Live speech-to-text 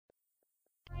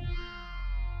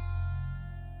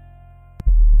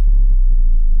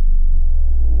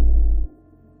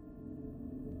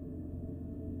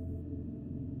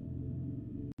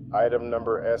Item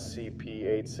number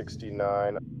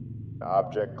SCP-869,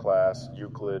 Object Class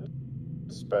Euclid,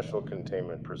 Special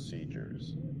Containment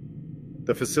Procedures.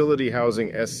 The facility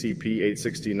housing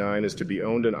SCP-869 is to be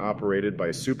owned and operated by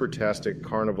Supertastic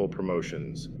Carnival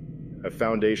Promotions, a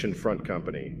Foundation front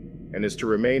company, and is to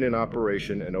remain in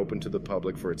operation and open to the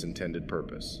public for its intended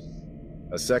purpose.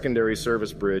 A secondary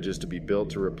service bridge is to be built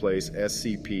to replace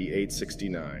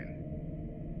SCP-869.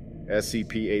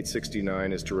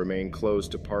 SCP-869 is to remain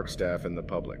closed to park staff and the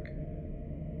public.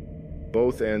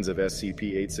 Both ends of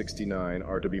SCP-869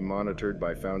 are to be monitored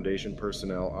by Foundation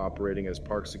personnel operating as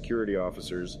park security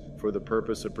officers for the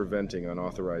purpose of preventing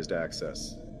unauthorized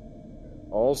access.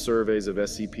 All surveys of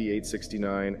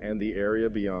SCP-869 and the area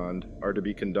beyond are to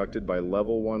be conducted by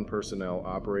Level 1 personnel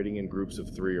operating in groups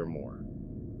of 3 or more.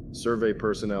 Survey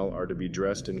personnel are to be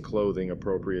dressed in clothing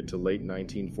appropriate to late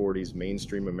 1940s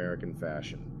mainstream American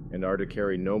fashion, and are to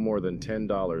carry no more than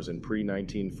 $10 in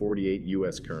pre-1948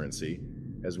 U.S. currency,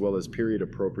 as well as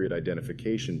period-appropriate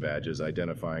identification badges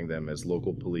identifying them as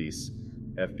local police,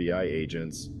 FBI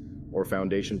agents, or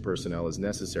Foundation personnel as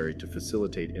necessary to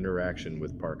facilitate interaction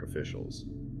with park officials.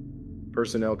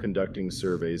 Personnel conducting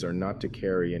surveys are not to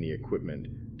carry any equipment,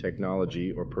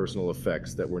 technology, or personal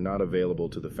effects that were not available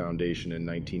to the Foundation in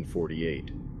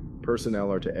 1948.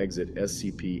 Personnel are to exit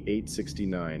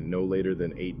SCP-869 no later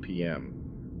than 8 p.m.,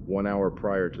 1 hour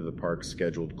prior to the park's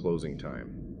scheduled closing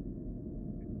time.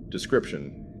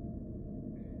 Description: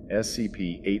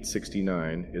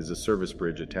 SCP-869 is a service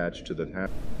bridge attached to the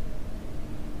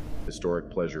Historic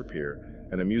Pleasure Pier,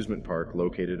 an amusement park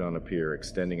located on a pier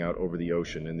extending out over the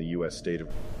ocean in the U.S. state of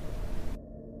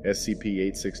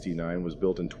SCP-869 was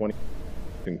built in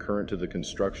concurrent to the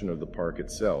construction of the park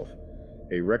itself,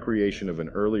 a recreation of an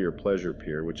earlier pleasure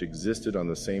pier which existed on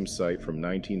the same site from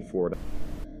 1940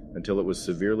 until it was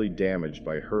severely damaged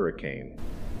by hurricane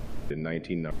in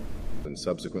 1990 and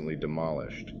subsequently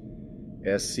demolished.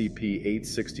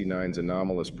 SCP-869's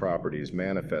anomalous properties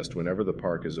manifest whenever the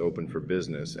park is open for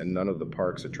business and none of the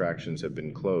park's attractions have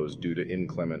been closed due to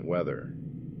inclement weather.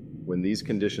 When these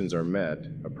conditions are met,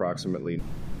 approximately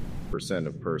 90%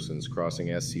 of persons crossing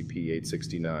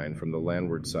SCP-869 from the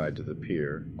landward side to the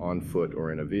pier, on foot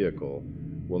or in a vehicle,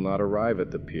 will not arrive at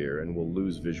the pier and will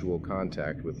lose visual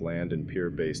contact with land and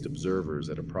pier-based observers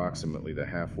at approximately the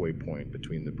halfway point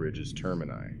between the bridge's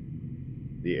termini.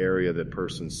 The area that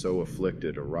persons so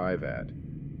afflicted arrive at,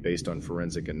 based on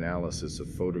forensic analysis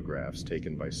of photographs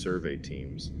taken by survey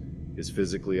teams, is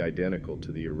physically identical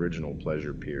to the original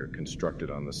pleasure pier constructed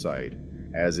on the site,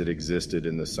 as it existed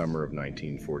in the summer of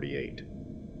 1948.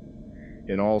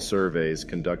 In all surveys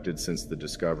conducted since the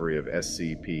discovery of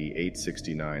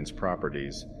SCP-869's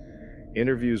properties,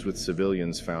 interviews with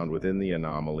civilians found within the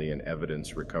anomaly and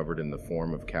evidence recovered in the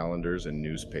form of calendars and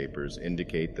newspapers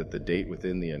indicate that the date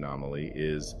within the anomaly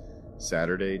is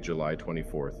Saturday, July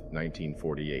 24,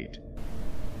 1948,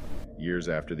 years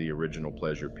after the original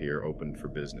pleasure pier opened for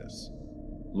business.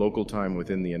 Local time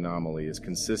within the anomaly is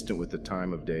consistent with the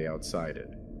time of day outside it.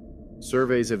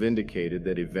 Surveys have indicated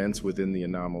that events within the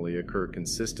anomaly occur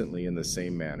consistently in the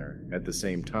same manner, at the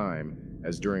same time,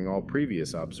 as during all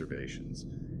previous observations,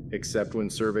 except when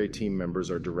survey team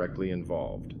members are directly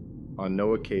involved. On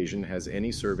no occasion has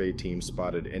any survey team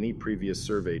spotted any previous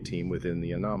survey team within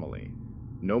the anomaly.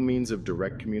 No means of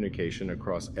direct communication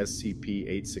across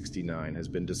SCP-869 has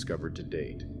been discovered to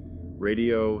date.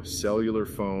 Radio, cellular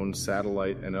phone,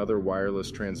 satellite, and other wireless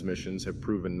transmissions have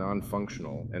proven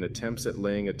non-functional, and attempts at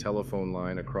laying a telephone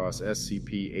line across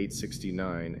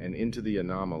SCP-869 and into the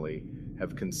anomaly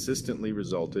have consistently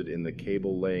resulted in the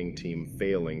cable-laying team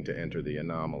failing to enter the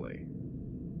anomaly.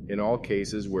 In all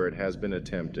cases where it has been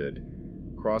attempted,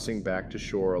 crossing back to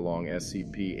shore along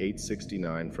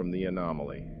SCP-869 from the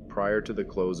anomaly prior to the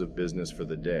close of business for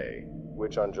the day,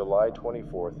 which on July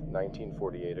 24,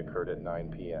 1948 occurred at 9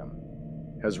 p.m.,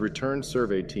 has returned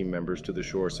survey team members to the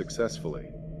shore successfully.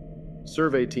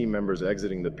 Survey team members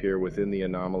exiting the pier within the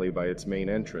anomaly by its main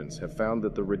entrance have found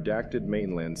that the redacted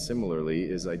mainland similarly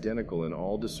is identical in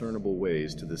all discernible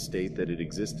ways to the state that it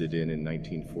existed in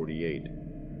 1948.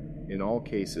 In all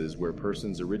cases where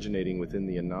persons originating within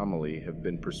the anomaly have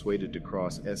been persuaded to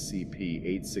cross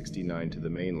SCP-869 to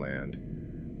the mainland,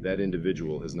 that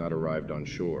individual has not arrived on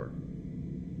shore.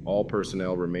 All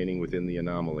personnel remaining within the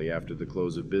anomaly after the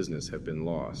close of business have been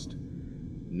lost.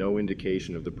 No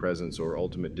indication of the presence or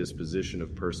ultimate disposition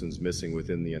of persons missing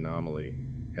within the anomaly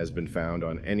has been found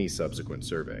on any subsequent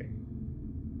survey.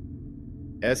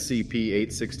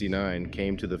 SCP-869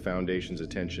 came to the Foundation's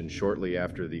attention shortly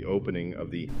after the opening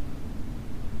of the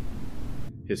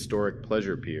Historic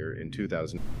Pleasure Pier in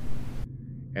 2000.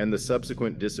 and the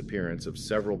subsequent disappearance of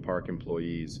several park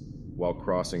employees while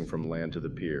crossing from land to the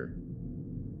pier.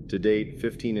 To date,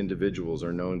 15 individuals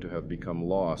are known to have become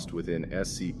lost within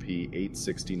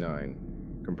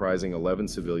SCP-869, comprising 11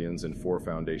 civilians and 4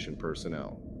 Foundation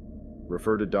personnel.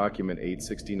 Refer to Document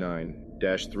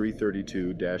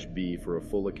 869-332-B for a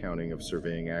full accounting of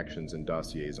surveying actions and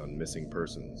dossiers on missing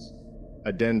persons.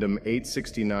 Addendum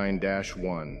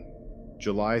 869-1,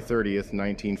 July 30th,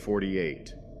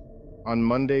 1948. On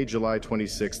Monday, July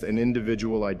 26th, an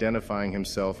individual identifying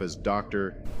himself as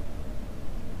Dr.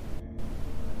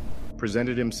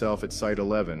 presented himself at Site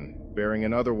 11, bearing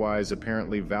an otherwise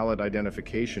apparently valid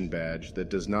identification badge that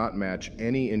does not match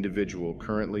any individual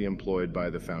currently employed by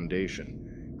the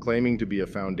Foundation, claiming to be a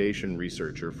Foundation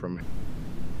researcher from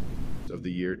of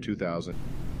the year 2000.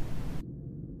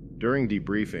 During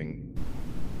debriefing,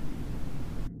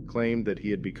 claimed that he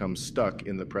had become stuck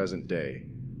in the present day,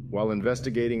 while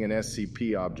investigating an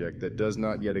SCP object that does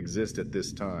not yet exist at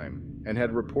this time, and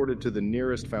had reported to the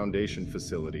nearest Foundation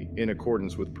facility in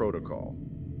accordance with protocol.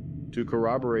 To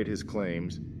corroborate his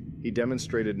claims, he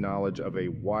demonstrated knowledge of a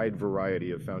wide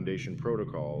variety of Foundation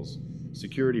protocols,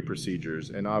 security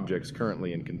procedures, and objects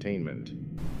currently in containment.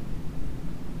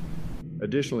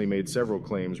 Additionally, made several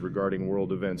claims regarding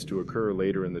world events to occur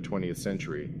later in the 20th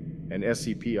century, and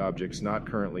SCP objects not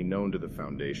currently known to the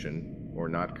Foundation, or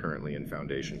not currently in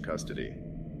Foundation custody.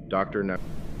 Dr.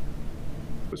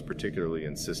 was particularly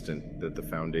insistent that the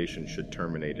Foundation should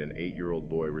terminate an 8-year-old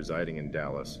boy residing in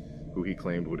Dallas, who he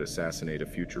claimed would assassinate a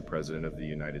future president of the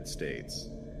United States,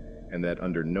 and that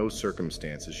under no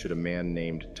circumstances should a man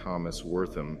named Thomas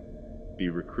Wortham be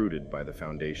recruited by the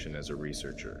Foundation as a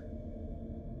researcher.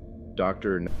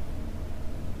 Dr.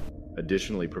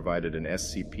 additionally provided an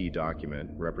SCP document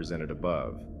represented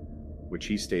above, which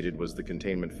he stated was the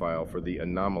containment file for the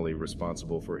anomaly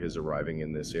responsible for his arriving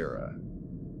in this era.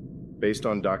 Based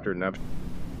on Dr.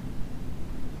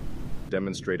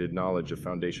 demonstrated knowledge of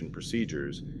Foundation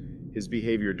procedures, his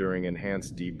behavior during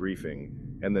enhanced debriefing,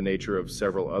 and the nature of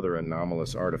several other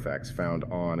anomalous artifacts found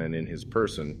on and in his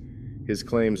person, his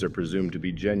claims are presumed to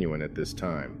be genuine at this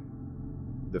time.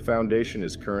 The Foundation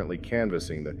is currently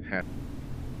canvassing the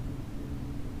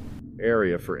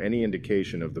area for any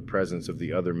indication of the presence of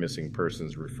the other missing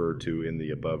persons referred to in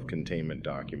the above containment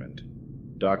document.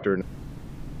 Dr.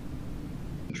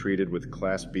 treated with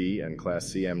Class B and Class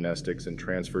C amnestics and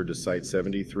transferred to Site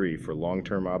 73 for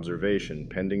long-term observation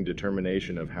pending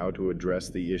determination of how to address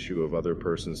the issue of other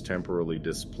persons temporarily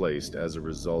displaced as a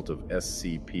result of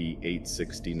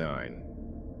SCP-869.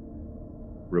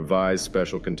 Revised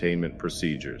Special Containment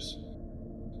Procedures.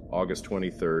 August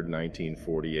 23,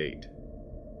 1948.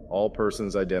 All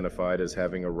persons identified as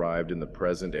having arrived in the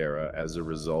present era as a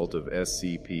result of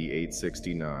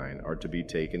SCP-869 are to be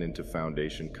taken into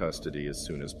Foundation custody as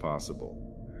soon as possible.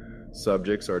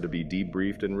 Subjects are to be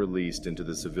debriefed and released into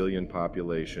the civilian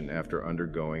population after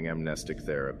undergoing amnestic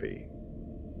therapy.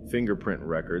 Fingerprint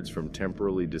records from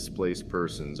temporally displaced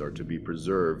persons are to be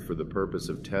preserved for the purpose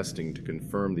of testing to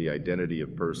confirm the identity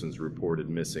of persons reported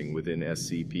missing within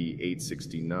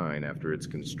SCP-869 after its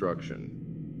construction.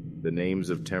 The names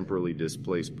of temporally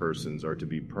displaced persons are to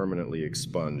be permanently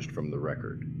expunged from the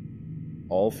record.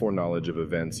 All foreknowledge of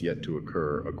events yet to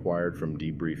occur acquired from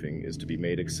debriefing is to be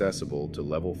made accessible to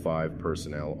Level 5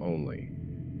 personnel only,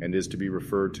 and is to be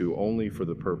referred to only for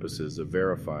the purposes of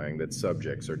verifying that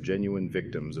subjects are genuine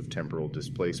victims of temporal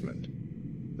displacement.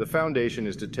 The Foundation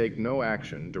is to take no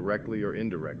action, directly or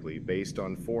indirectly, based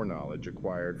on foreknowledge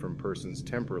acquired from persons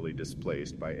temporally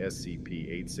displaced by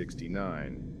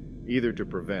SCP-869, either to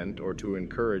prevent or to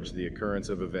encourage the occurrence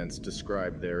of events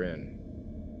described therein.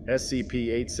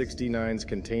 SCP-869's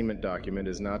containment document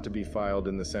is not to be filed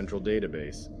in the central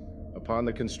database. Upon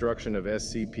the construction of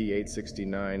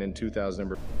SCP-869 in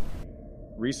 2000,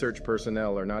 research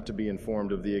personnel are not to be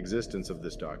informed of the existence of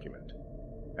this document.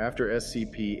 After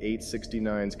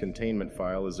SCP-869's containment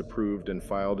file is approved and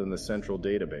filed in the central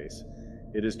database,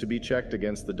 it is to be checked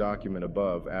against the document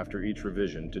above after each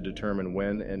revision to determine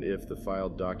when and if the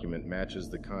filed document matches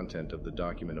the content of the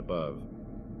document above.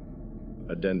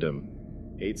 Addendum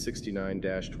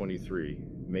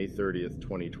 869-23, May 30th,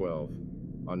 2012.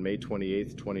 On May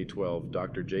 28, 2012,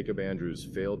 Dr. Jacob Andrews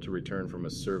failed to return from a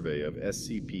survey of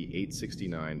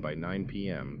SCP-869 by 9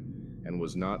 p.m. and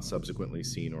was not subsequently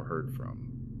seen or heard from.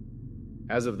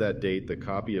 As of that date, the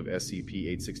copy of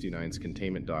SCP-869's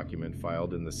containment document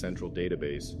filed in the central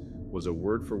database was a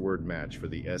word-for-word match for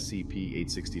the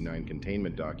SCP-869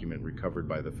 containment document recovered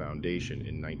by the Foundation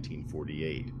in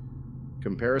 1948.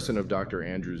 Comparison of Dr.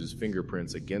 Andrews'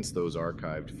 fingerprints against those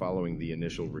archived following the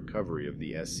initial recovery of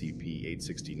the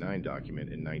SCP-869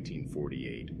 document in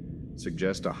 1948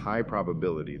 suggest a high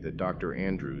probability that Dr.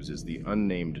 Andrews is the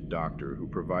unnamed doctor who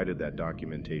provided that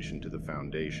documentation to the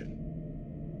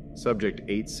Foundation. Subject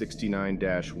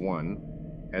 869-1,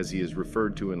 as he is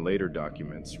referred to in later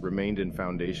documents, remained in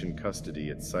Foundation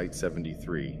custody at Site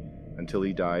 73 until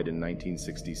he died in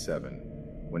 1967,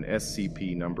 when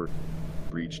SCP number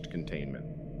reached containment.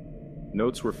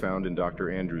 Notes were found in Dr.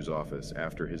 Andrews' office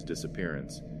after his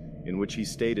disappearance, in which he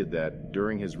stated that,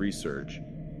 during his research,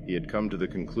 he had come to the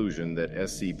conclusion that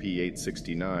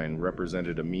SCP-869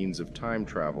 represented a means of time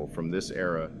travel from this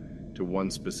era to one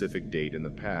specific date in the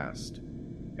past,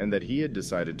 and that he had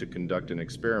decided to conduct an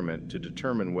experiment to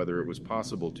determine whether it was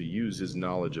possible to use his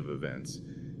knowledge of events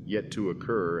yet to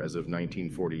occur as of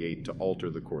 1948 to alter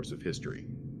the course of history.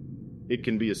 It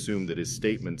can be assumed that his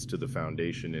statements to the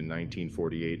Foundation in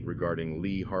 1948 regarding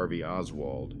Lee Harvey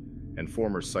Oswald and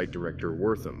former Site Director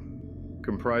Wortham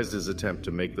comprised his attempt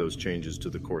to make those changes to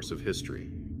the course of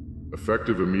history.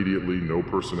 Effective immediately, no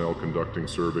personnel conducting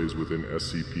surveys within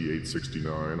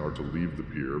SCP-869 are to leave the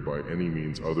pier by any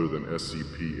means other than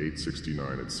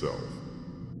SCP-869 itself.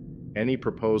 Any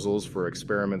proposals for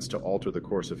experiments to alter the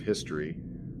course of history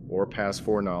or pass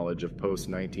foreknowledge of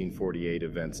post-1948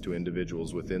 events to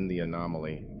individuals within the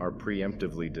anomaly are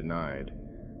preemptively denied.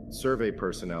 Survey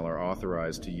personnel are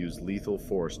authorized to use lethal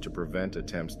force to prevent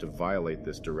attempts to violate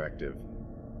this directive.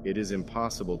 It is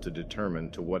impossible to determine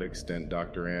to what extent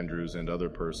Dr. Andrews and other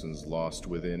persons lost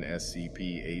within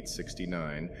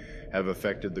SCP-869 have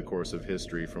affected the course of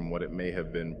history from what it may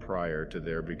have been prior to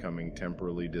their becoming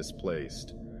temporally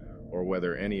displaced, or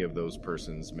whether any of those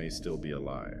persons may still be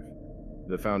alive.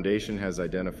 The Foundation has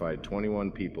identified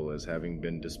 21 people as having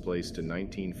been displaced to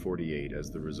 1948 as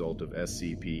the result of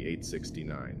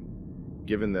SCP-869.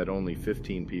 Given that only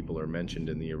 15 people are mentioned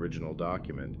in the original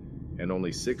document, and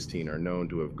only 16 are known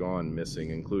to have gone missing,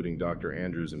 including Dr.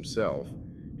 Andrews himself,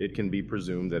 it can be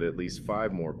presumed that at least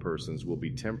 5 more persons will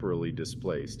be temporarily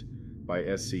displaced by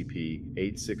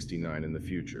SCP-869 in the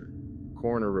future.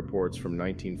 Coroner reports from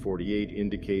 1948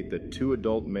 indicate that 2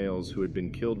 adult males who had been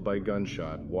killed by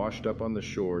gunshot washed up on the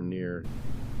shore near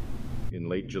in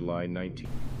late July 19.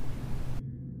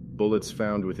 Bullets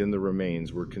found within the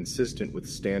remains were consistent with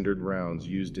standard rounds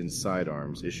used in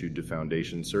sidearms issued to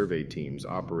Foundation survey teams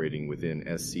operating within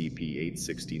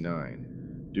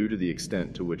SCP-869, due to the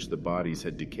extent to which the bodies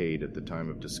had decayed at the time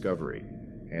of discovery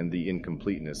and the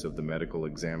incompleteness of the medical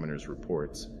examiner's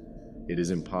reports. It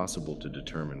is impossible to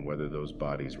determine whether those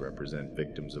bodies represent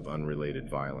victims of unrelated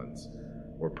violence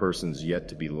or persons yet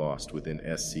to be lost within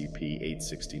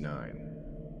SCP-869.